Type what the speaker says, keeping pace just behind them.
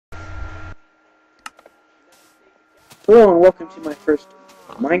Hello and welcome to my first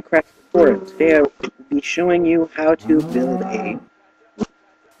Minecraft tutorial. Today I will be showing you how to build a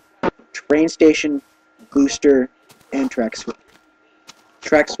train station, booster, and track switcher.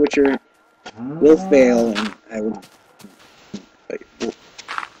 Track switcher will fail and I will...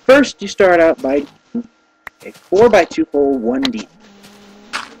 First you start out by doing a 4x2 hole 1D.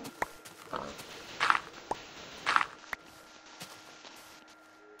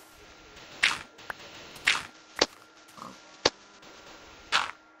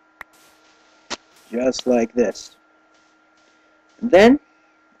 Just like this. And then,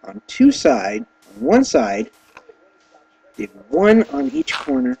 on one side, dig one on each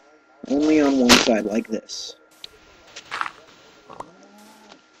corner, only on one side like this.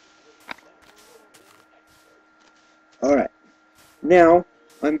 Alright, now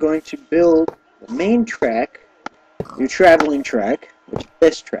I'm going to build the main track, your traveling track, which is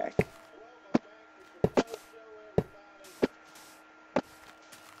this track.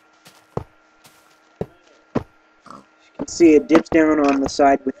 See, it dips down on the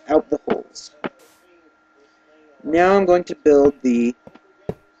side without the holes. Now I'm going to build the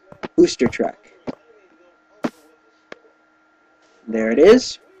booster track. There it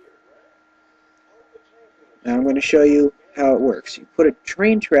is. Now I'm going to show you how it works. You put a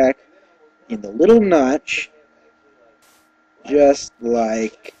train track in the little notch, just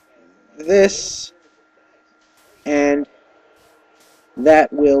like this, and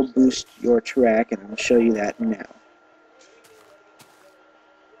that will boost your track, and I'll show you that now.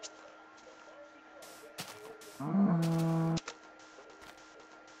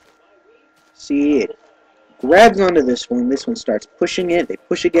 See, it grabs onto this one starts pushing it, they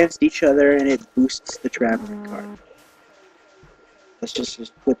push against each other, and it boosts the traveling cart. Let's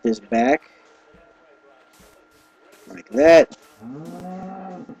just put this back, like that.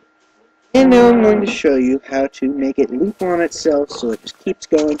 And now I'm going to show you how to make it loop on itself so it just keeps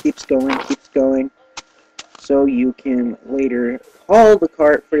going, so you can later call the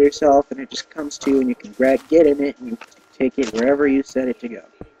cart for yourself and it just comes to you and you can get in it and you take it wherever you set it to go.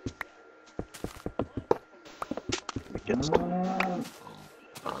 Just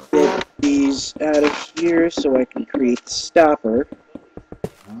get these out of here so I can create the stopper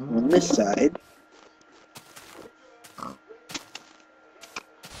on this side.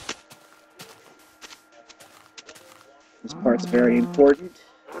 This part's very important.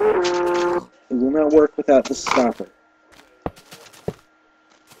 It will not work without the stopper.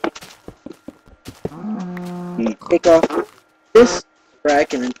 You take off this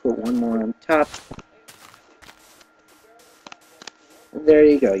track and then put one more on top. And there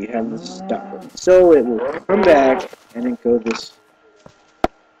you go, you have the stopper. So it will come back and then go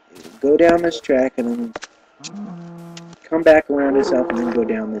down this track and then come back around itself and then go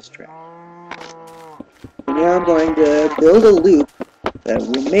down this track. And now I'm going to build a loop that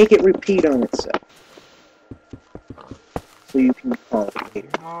will make it repeat on itself. So you can call it later.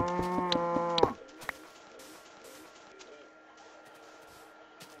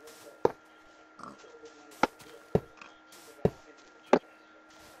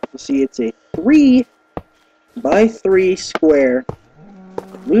 You see, it's a 3x3 square.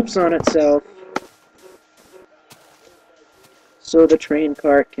 It loops on itself. So the train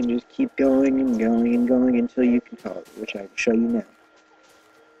cart can just keep going and going and going until you can call it, which I will show you now.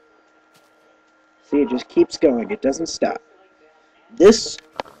 See, it just keeps going. It doesn't stop. This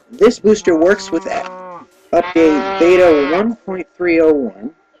booster works with update beta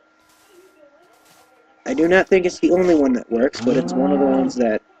 1.301. I do not think it's the only one that works, but it's one of the ones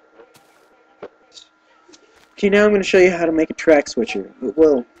that... Okay, now I'm going to show you how to make a track switcher.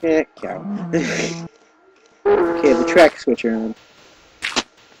 Well, cow. Okay, the track switcher.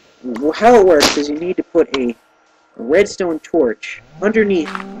 How it works is you need to put a redstone torch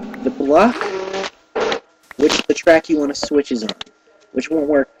underneath the block which the track you want to switch is on. Which won't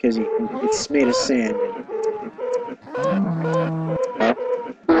work because it's made of sand.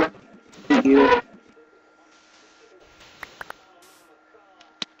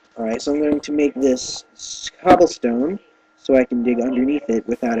 Alright, so I'm going to make this cobblestone so I can dig underneath it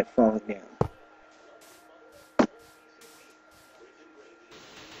without it falling down.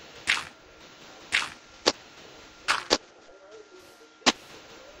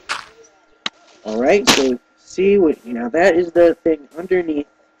 Alright, so see what now that is the thing underneath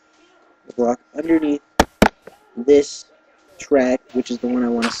the block, underneath this track, which is the one I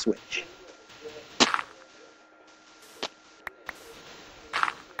want to switch.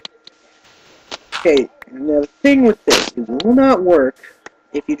 Okay, now the thing with this, it will not work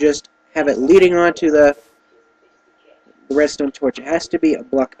if you just have it leading onto the redstone torch. It has to be a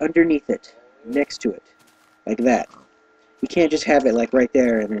block underneath it, next to it, like that. We can't just have it like right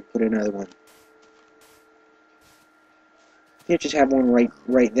there and then put another one. You can't just have one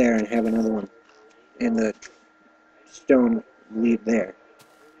right there and have another one, and the stone leave there.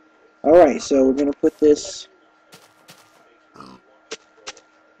 Alright, so we're gonna put this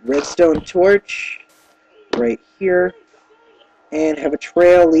redstone torch right here, and have a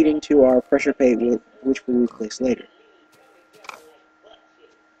trail leading to our pressure plate, which we'll replace later.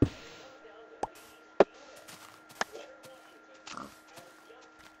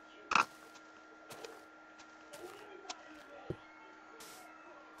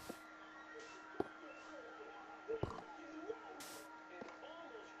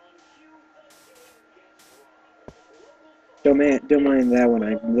 Don't mind that one,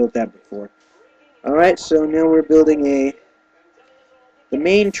 I built that before. Alright, so now we're building the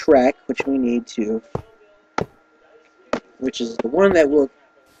main track, which we need to, which is the one that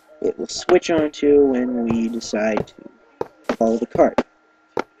it will switch onto when we decide to follow the cart.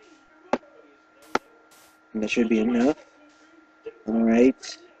 And that should be enough.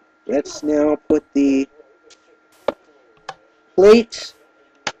 Alright, let's now put the plate.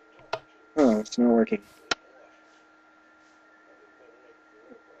 Oh, it's not working.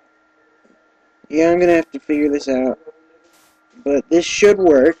 Yeah, I'm gonna have to figure this out. But this should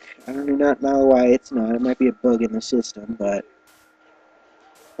work. I do not know why it's not. It might be a bug in the system, but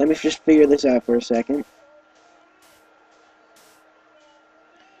let me just figure this out for a second.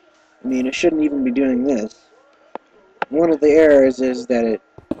 I mean, it shouldn't even be doing this. One of the errors is that it...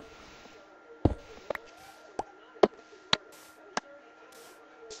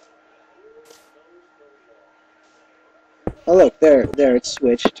 Oh look, there it's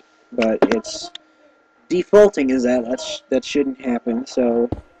switched, but it's defaulting as that shouldn't happen, so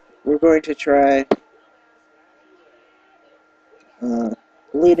we're going to try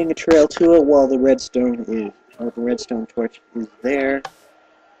leading a trail to it while the redstone torch is there.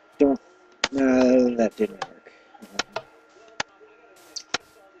 That didn't work.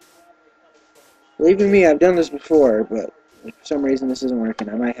 Believe me, I've done this before, but for some reason this isn't working.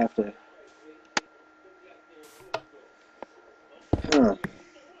 I might have to... Huh.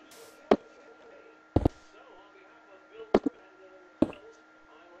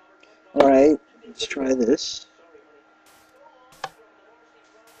 Alright, let's try this.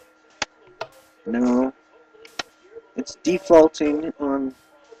 No. It's defaulting on...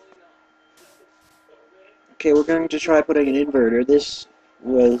 Okay, we're going to try putting an inverter. This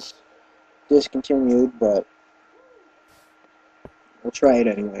was discontinued, but we'll try it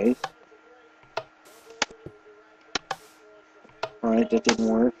anyways. Alright, that didn't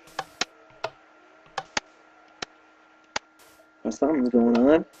work. Well, something's going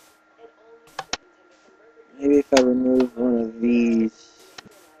on. Maybe if I remove one of these...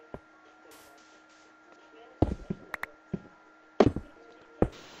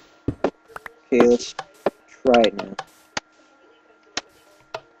 Okay, let's try it now.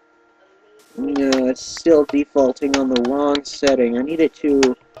 No, it's still defaulting on the wrong setting. I need it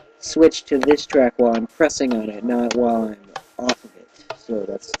to switch to this track while I'm pressing on it, not while I'm off of it. So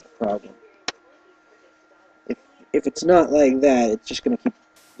that's the problem. If it's not like that, it's just going to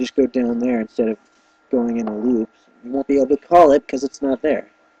just go down there instead of going in a loop. You won't be able to call it because it's not there.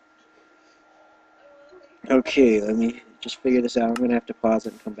 Okay, let me just figure this out. I'm going to have to pause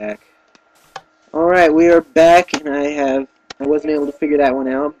it and come back. Alright, we are back, and I wasn't able to figure that one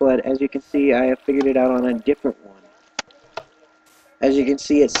out, but as you can see, I have figured it out on a different one. As you can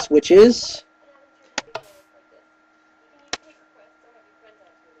see, it switches.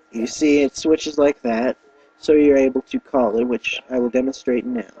 You see, it switches like that, so you're able to call it, which I will demonstrate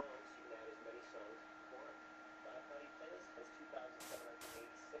now.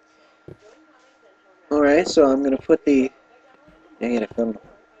 Alright, so I'm going to put the... Dang it, I found it.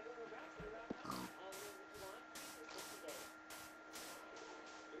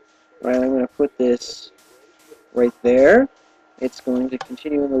 Right, I'm going to put this right there. It's going to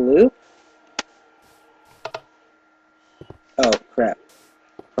continue in the loop. Oh, crap.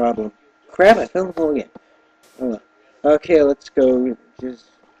 Problem. Crap, I found the hole again. Oh, okay, let's go. Just...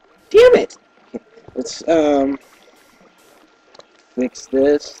 Damn it! Okay, let's, fix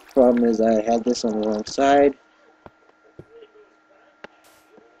this. Problem is I had this on the wrong side.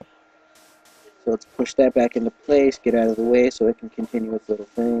 So let's push that back into place, get out of the way so it can continue its little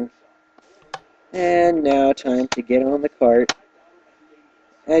thing. And now time to get on the cart.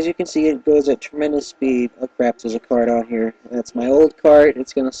 As you can see, it goes at tremendous speed. Oh crap, there's a cart on here. That's my old cart.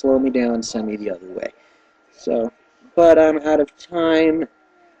 It's going to slow me down and send me the other way. So, but I'm out of time.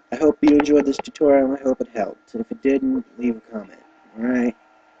 I hope you enjoyed this tutorial and I hope it helped. And if it didn't, leave a comment. Alright.